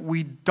is that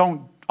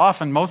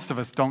most of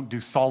us don't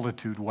do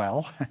solitude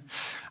well.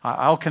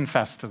 I'll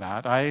confess to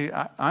that.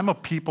 I'm a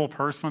people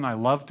person. I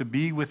love to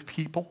be with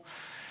people.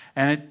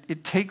 And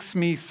it takes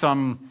me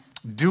some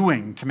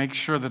doing to make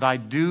sure that I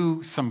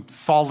do some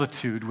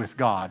solitude with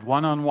God,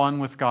 one-on-one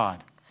with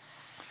God.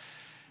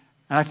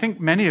 And I think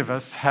many of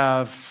us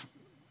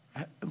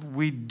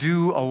we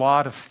do a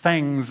lot of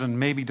things and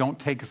maybe don't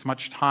take as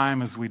much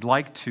time as we'd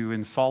like to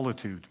in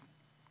solitude.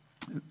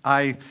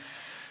 I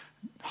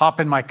hop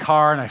in my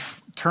car and I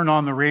turn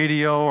on the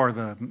radio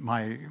or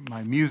my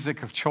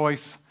music of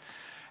choice,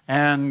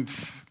 and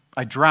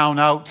I drown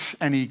out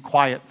any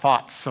quiet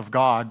thoughts of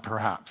God,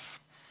 perhaps.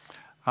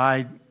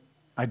 I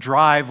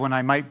drive when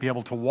I might be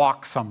able to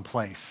walk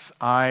someplace.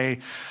 I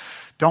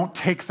don't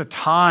take the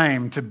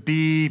time to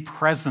be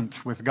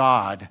present with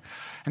God.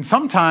 And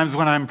sometimes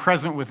when I'm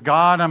present with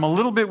God, I'm a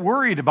little bit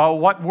worried about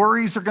what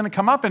worries are going to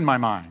come up in my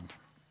mind.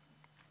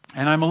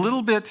 And I'm a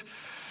little bit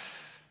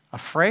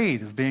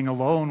afraid of being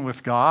alone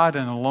with God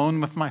and alone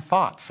with my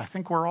thoughts. I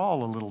think we're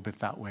all a little bit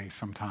that way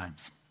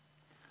sometimes.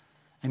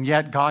 And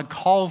yet God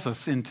calls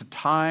us into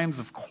times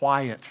of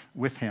quiet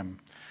with Him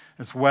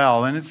as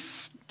well. And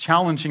it's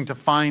challenging to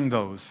find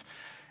those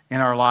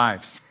in our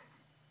lives.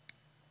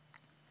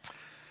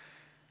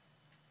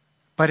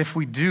 But if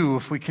we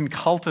can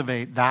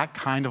cultivate that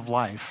kind of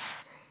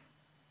life,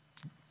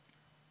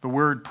 the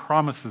Word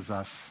promises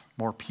us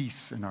more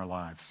peace in our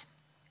lives,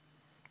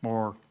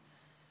 more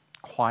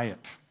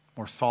quiet,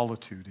 more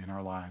solitude in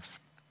our lives.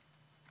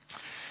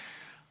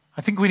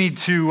 I think we need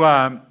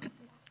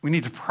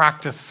to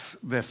practice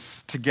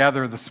this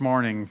together this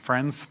morning,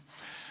 friends.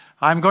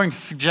 I'm going to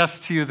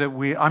suggest to you that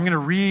I'm going to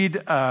read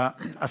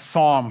a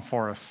psalm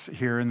for us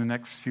here in the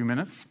next few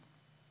minutes.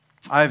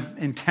 I've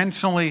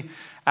intentionally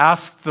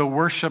asked the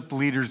worship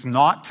leaders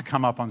not to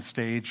come up on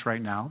stage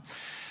right now.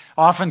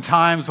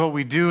 Oftentimes what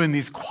we do in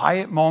these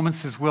quiet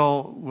moments is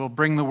we'll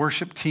bring the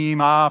worship team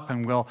up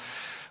and we'll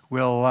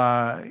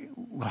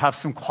have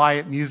some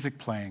quiet music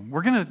playing.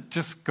 We're going to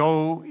just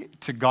go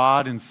to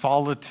God in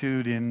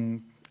solitude,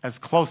 in as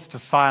close to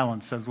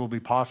silence as will be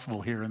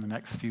possible here in the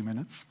next few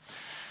minutes.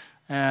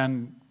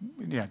 And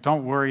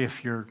don't worry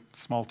if your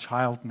small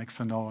child makes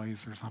a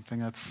noise or something.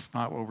 That's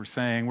not what we're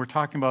saying. We're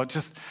talking about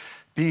just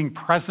being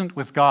present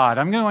with God.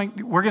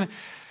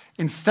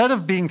 Instead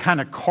of being kind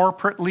of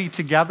corporately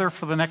together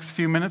for the next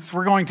few minutes,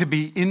 we're going to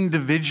be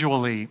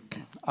individually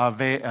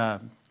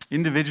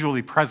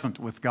present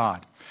with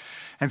God.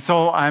 And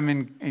so I'm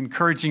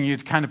encouraging you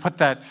to kind of put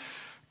that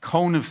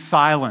cone of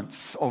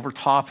silence over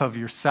top of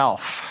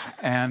yourself,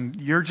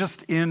 and you're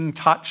just in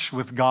touch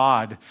with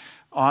God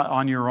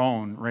on your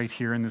own right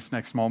here in this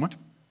next moment.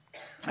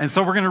 And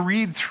so we're going to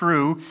read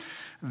through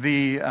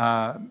this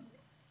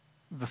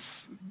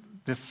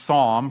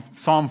psalm,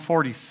 Psalm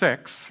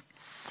 46.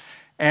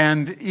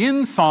 And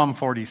in Psalm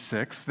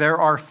 46, there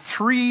are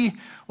 3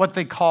 what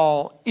they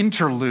call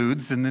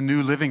interludes in the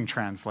New Living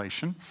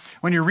Translation.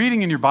 When you're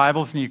reading in your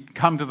Bibles and you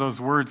come to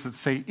those words that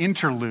say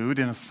interlude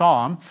in a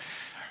psalm,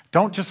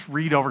 don't just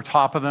read over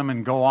top of them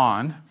and go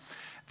on.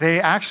 They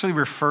actually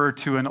refer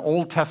to an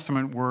Old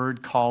Testament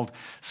word called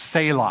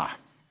Selah,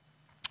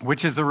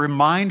 which is a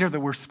reminder that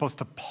we're supposed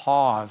to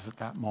pause at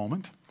that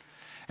moment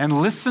and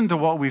listen to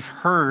what we've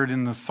heard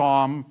in the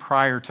psalm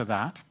prior to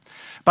that.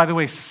 By the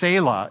way,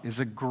 Selah is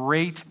a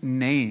great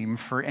name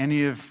for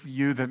any of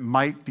you that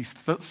might be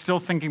still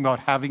thinking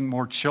about having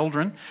more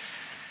children.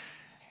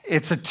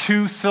 It's a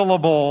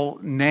 2-syllable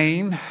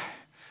name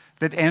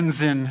that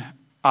ends in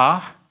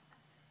a.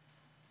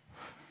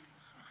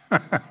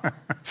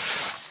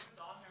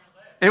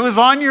 It was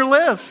on your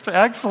list.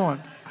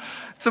 Excellent.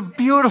 It's a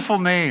beautiful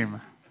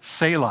name,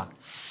 Selah.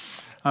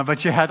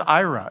 But you had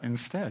Ira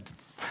instead.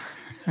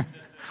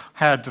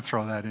 Had to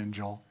throw that in,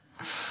 Joel.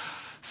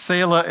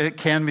 Selah, it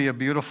can be a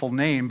beautiful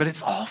name, but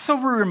it's also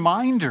a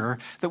reminder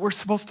that we're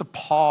supposed to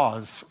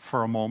pause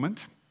for a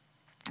moment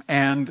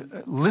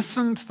and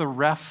listen to the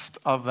rest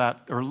of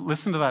that, or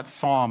listen to that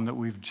psalm that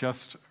we've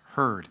just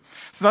heard.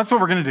 So that's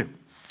what we're going to do.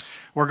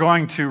 We're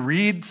going to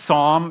read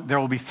psalm. There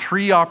will be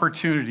 3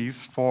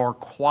 opportunities for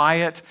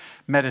quiet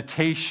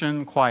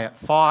meditation, quiet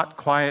thought,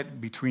 quiet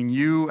between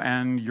you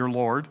and your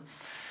Lord.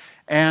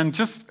 And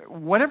just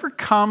whatever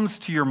comes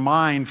to your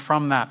mind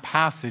from that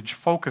passage,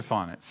 focus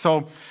on it.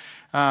 So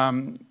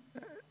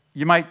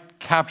you might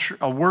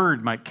a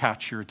word might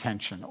catch your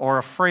attention, or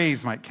a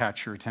phrase might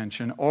catch your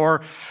attention,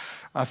 or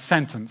a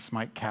sentence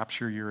might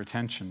capture your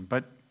attention,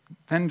 but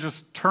then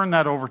just turn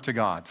that over to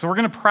God. So we're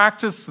going to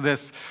practice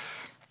this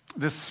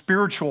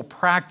spiritual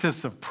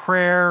practice of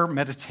prayer,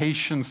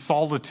 meditation,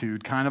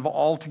 solitude, kind of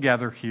all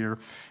together here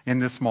in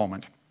this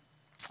moment.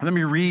 Let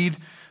me read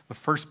the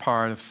first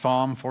part of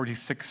Psalm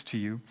 46 to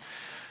you.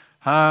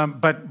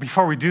 But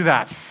before we do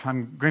that,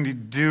 I'm going to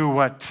do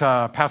what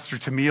Pastor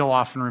Tamil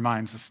often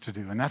reminds us to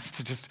do, and that's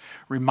to just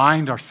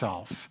remind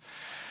ourselves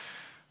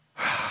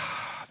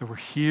that we're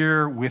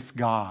here with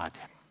God.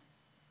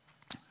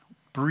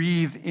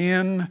 Breathe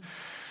in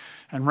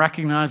and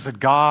recognize that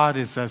God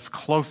is as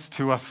close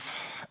to us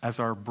as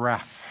our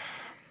breath.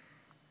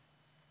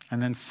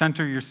 And then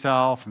center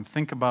yourself and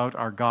think about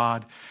our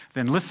God.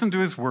 Then listen to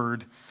his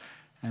word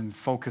and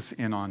focus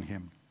in on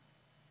him.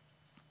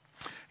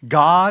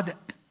 God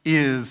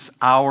is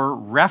our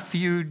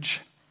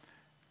refuge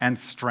and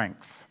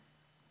strength,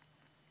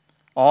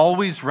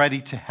 always ready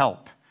to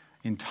help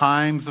in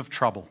times of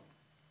trouble.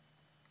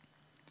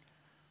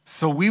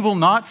 So we will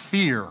not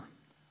fear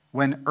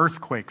when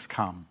earthquakes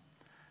come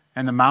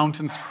and the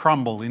mountains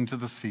crumble into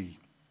the sea.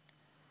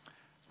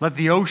 Let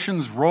the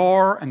oceans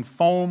roar and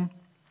foam.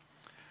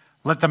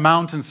 Let the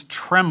mountains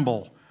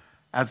tremble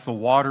as the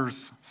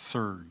waters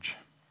surge.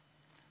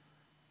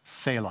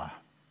 Selah.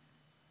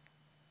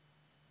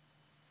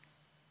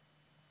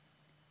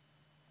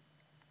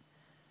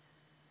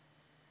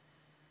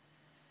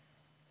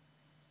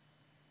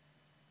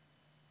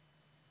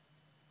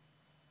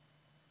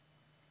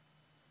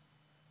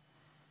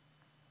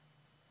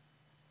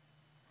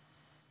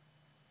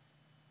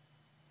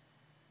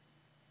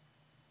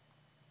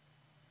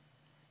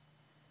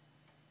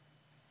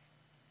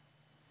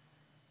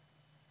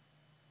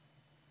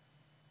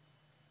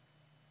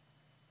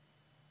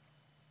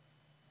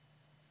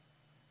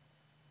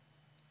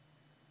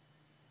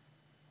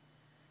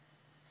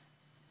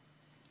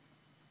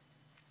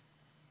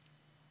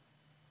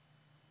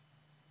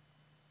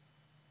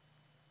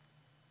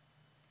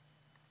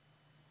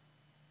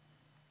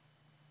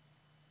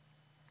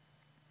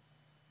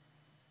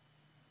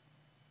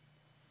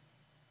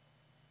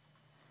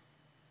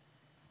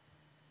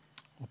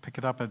 We'll pick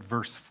it up at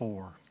verse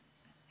 4.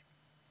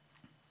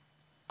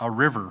 A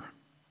river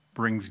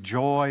brings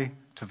joy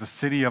to the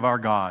city of our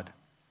God,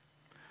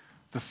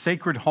 the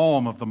sacred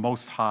home of the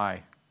Most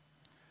High.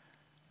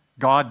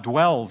 God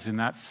dwells in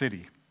that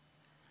city.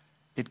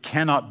 It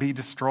cannot be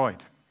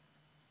destroyed.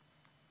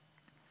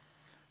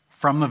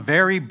 From the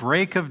very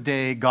break of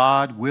day,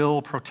 God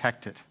will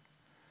protect it.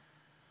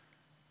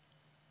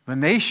 The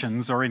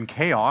nations are in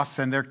chaos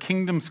and their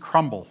kingdoms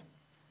crumble.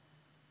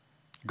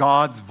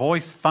 God's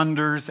voice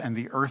thunders and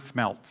the earth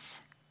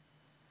melts.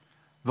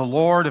 The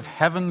Lord of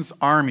heaven's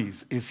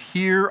armies is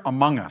here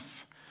among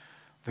us.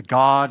 The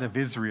God of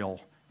Israel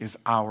is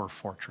our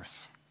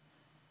fortress.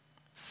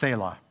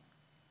 Selah.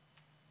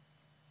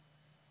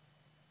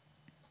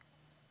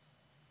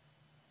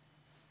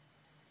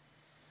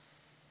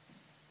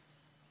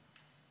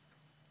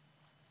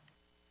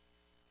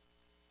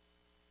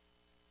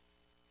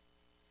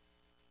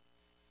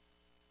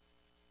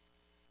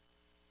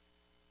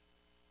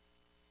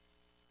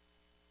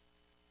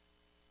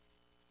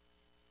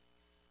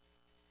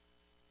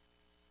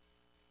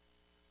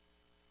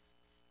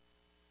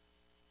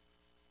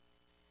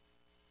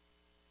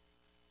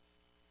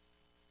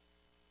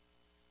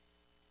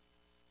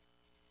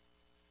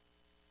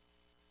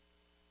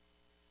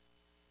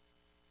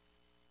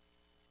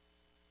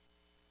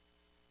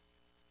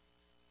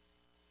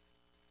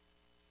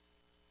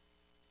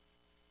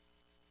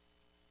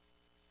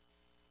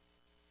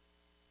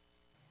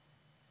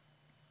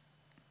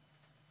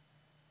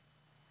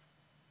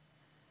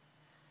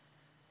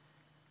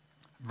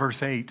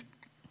 Verse 8,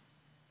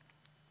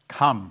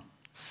 come,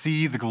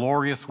 see the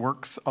glorious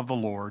works of the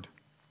Lord.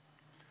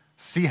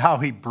 See how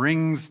he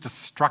brings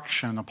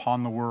destruction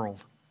upon the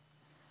world.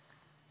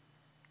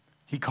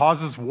 He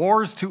causes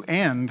wars to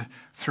end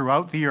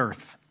throughout the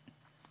earth.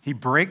 He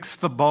breaks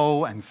the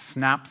bow and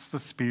snaps the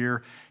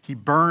spear. He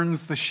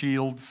burns the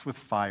shields with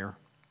fire.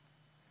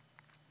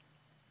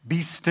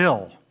 Be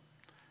still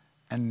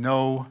and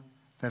know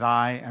that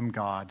I am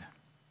God.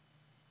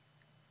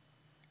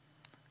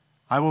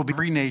 I will be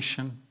every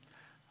nation.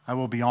 I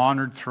will be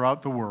honored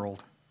throughout the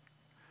world.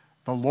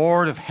 The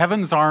Lord of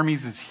heaven's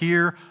armies is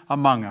here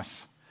among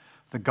us.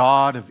 The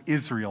God of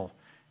Israel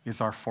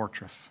is our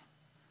fortress.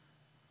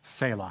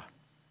 Selah.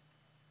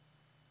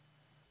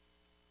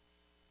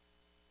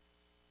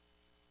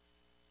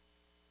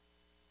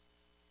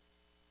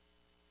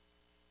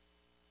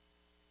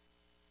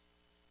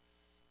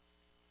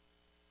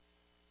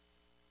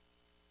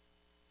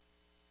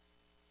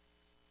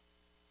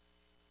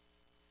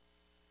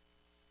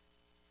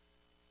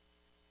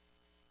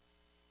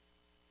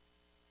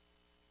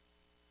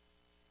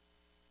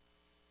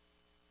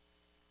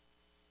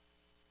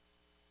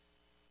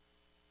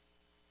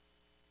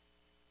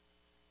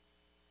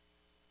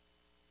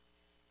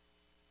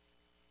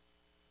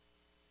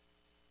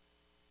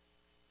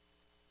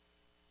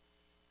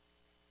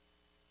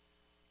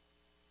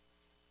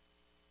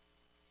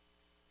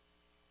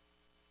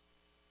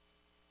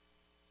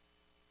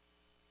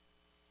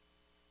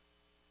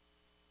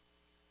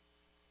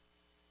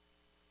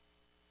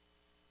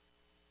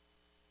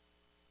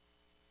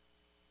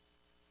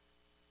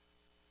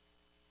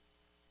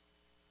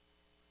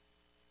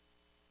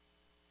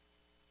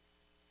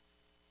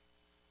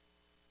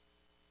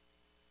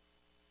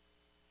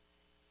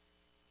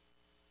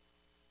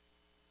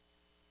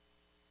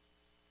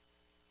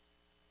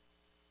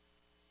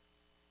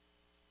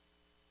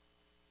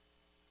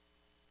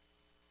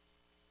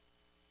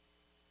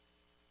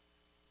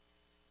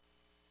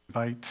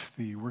 Invite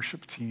the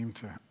worship team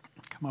to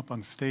come up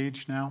on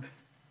stage now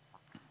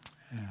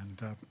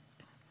and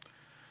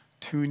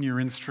tune your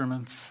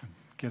instruments and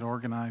get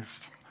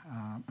organized.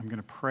 I'm going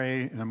to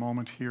pray in a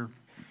moment here.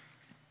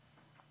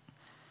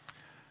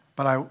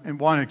 But I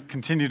want to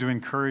continue to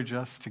encourage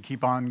us to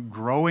keep on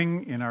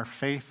growing in our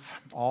faith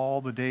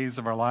all the days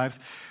of our lives.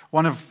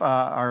 One of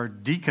our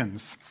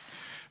deacons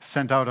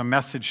sent out a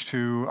message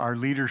to our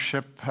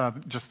leadership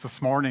just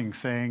this morning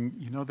saying,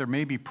 there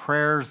may be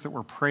prayers that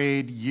were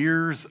prayed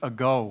years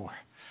ago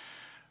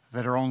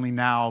that are only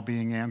now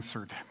being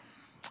answered.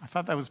 I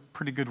thought that was a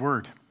pretty good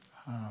word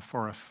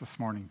for us this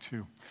morning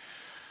too.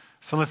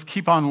 So let's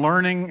keep on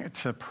learning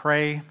to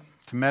pray,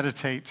 to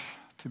meditate,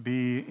 to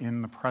be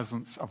in the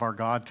presence of our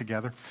God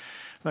together.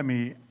 Let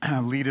me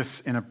lead us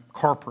in a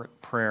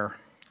corporate prayer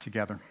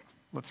together.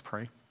 Let's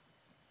pray.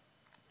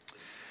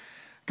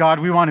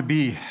 God, we want to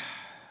be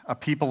a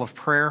people of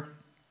prayer.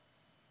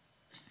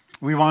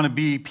 We want to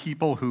be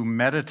people who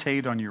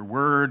meditate on your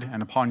word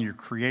and upon your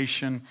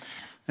creation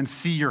and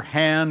see your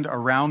hand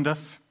around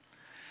us.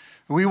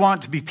 We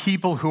want to be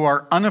people who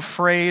are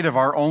unafraid of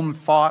our own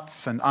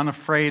thoughts and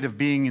unafraid of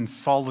being in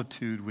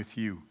solitude with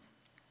you.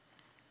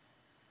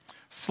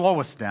 Slow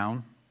us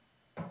down.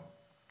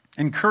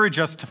 Encourage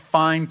us to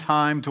find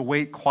time to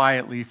wait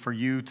quietly for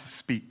you to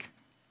speak.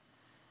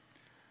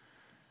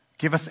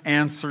 Give us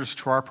answers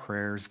to our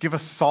prayers. Give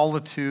us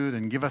solitude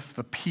and give us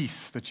the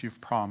peace that you've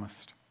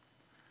promised.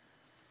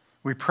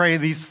 We pray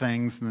these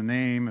things in the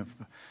name of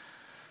the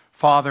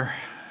Father,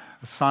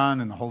 the Son,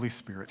 and the Holy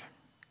Spirit.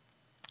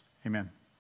 Amen.